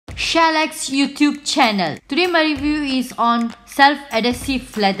Shellac's YouTube channel. Today my review is on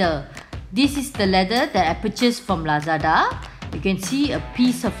self-adhesive leather. This is the leather that I purchased from Lazada. You can see a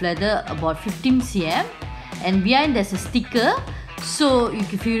piece of leather about 15 cm, and behind there's a sticker. So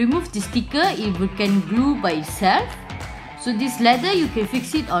if you remove the sticker, it can glue by itself. So this leather you can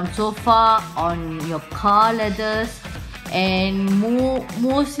fix it on sofa, on your car leathers, and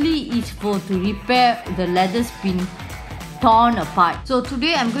mostly it's for to repair the leather's been torn apart. So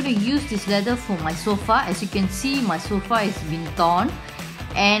today I'm going to use this leather for my sofa. As you can see, my sofa has been torn,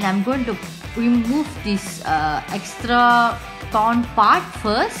 and I'm going to remove this extra torn part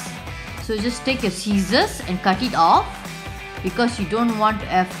first. So just take your scissors and cut it off, because you don't want to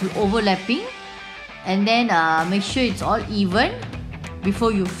have overlapping, and then make sure it's all even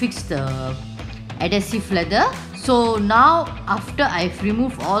before you fix the adhesive leather. So now after I've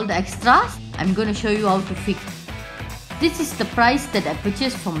removed all the extras, I'm going to show you how to fix. This is the price that I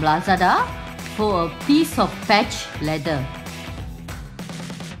purchased from Lazada for a piece of patch leather.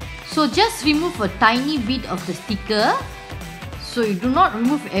 So just remove a tiny bit of the sticker. So you do not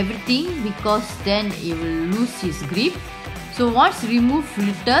remove everything, because then it will lose its grip. So once you remove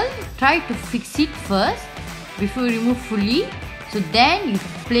little, try to fix it first before you remove fully. So then you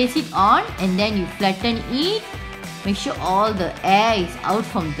place it on, and then you flatten it. Make sure all the air is out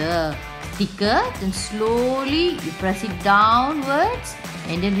from the sticker. Then slowly you press it downwards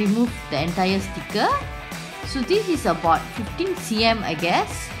and then remove the entire sticker. So this is about 15 cm, I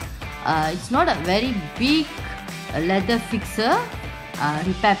guess. It's not a very big leather fixer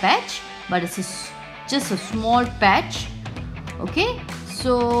repair patch, but it's just a small patch. Okay,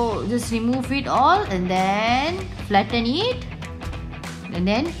 so just remove it all and then flatten it, and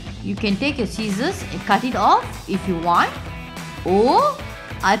then you can take your scissors and cut it off if you want, or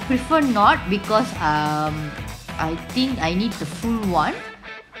I prefer not, because I think I need the full one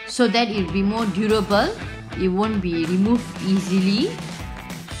so that it will be more durable. It won't be removed easily.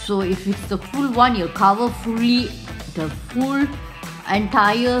 So if it's the full one, you'll cover fully the full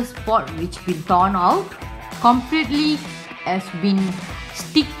entire spot which been torn out. Completely has been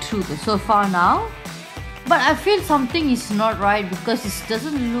stick to the sofa now. But I feel something is not right, because it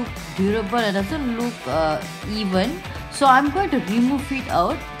doesn't look durable, it doesn't look even. So I'm going to remove it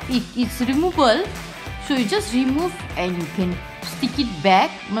out. It's removable, so you just remove and you can stick it back.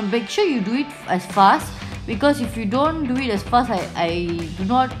 But make sure you do it as fast, because if you don't do it as fast, I do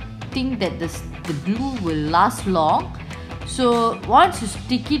not think that the glue will last long. So once you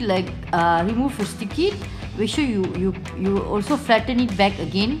stick it, like remove and stick it, make sure you also flatten it back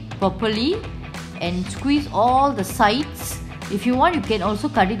again properly and squeeze all the sides. If you want, you can also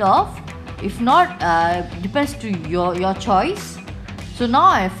cut it off. If not, depends to your choice. So now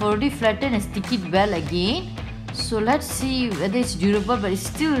I've already flattened and stick it well again. So let's see whether it's durable, but it's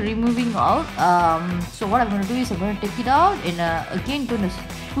still removing out. So what I'm going to do is I'm going to take it out, and again going to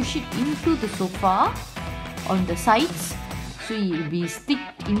push it into the sofa on the sides, so it will be stick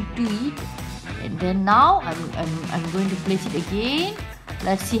into it. And then now I'm going to place it again.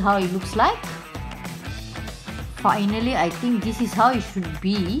 Let's see how it looks like. Finally, I think this is how it should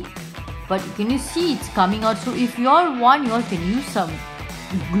be. But can you see it's coming out? So if you all want, you all can use some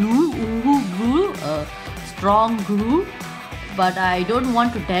glue, strong glue. But I don't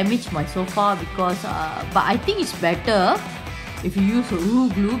want to damage my sofa, because but I think it's better if you use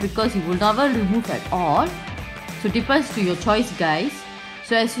glue, because it will never remove at all. So it depends to your choice, guys.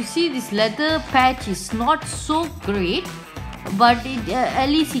 So as you see, this leather patch is not so great, but at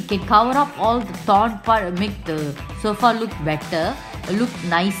least it can cover up all the torn part and make the sofa look better, look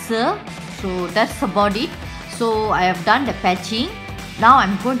nicer. So that's about it. So I have done the patching. Now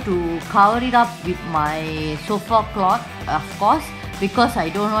I'm going to cover it up with my sofa cloth, of course, because I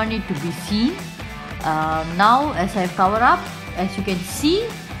don't want it to be seen. Now as I've covered up, as you can see,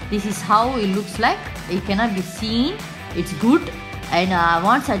 this is how it looks like. It cannot be seen. It's good. And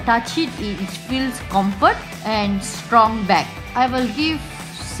once I touch it, it feels comfort and strong back. I will give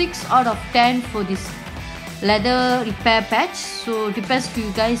 6 out of 10 for this leather repair patch. So it depends to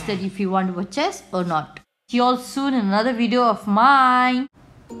you guys that if you want to purchase or not. See you all soon in another video of mine.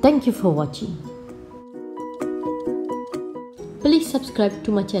 Thank you for watching. Please subscribe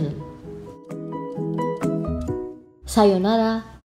to my channel. Sayonara.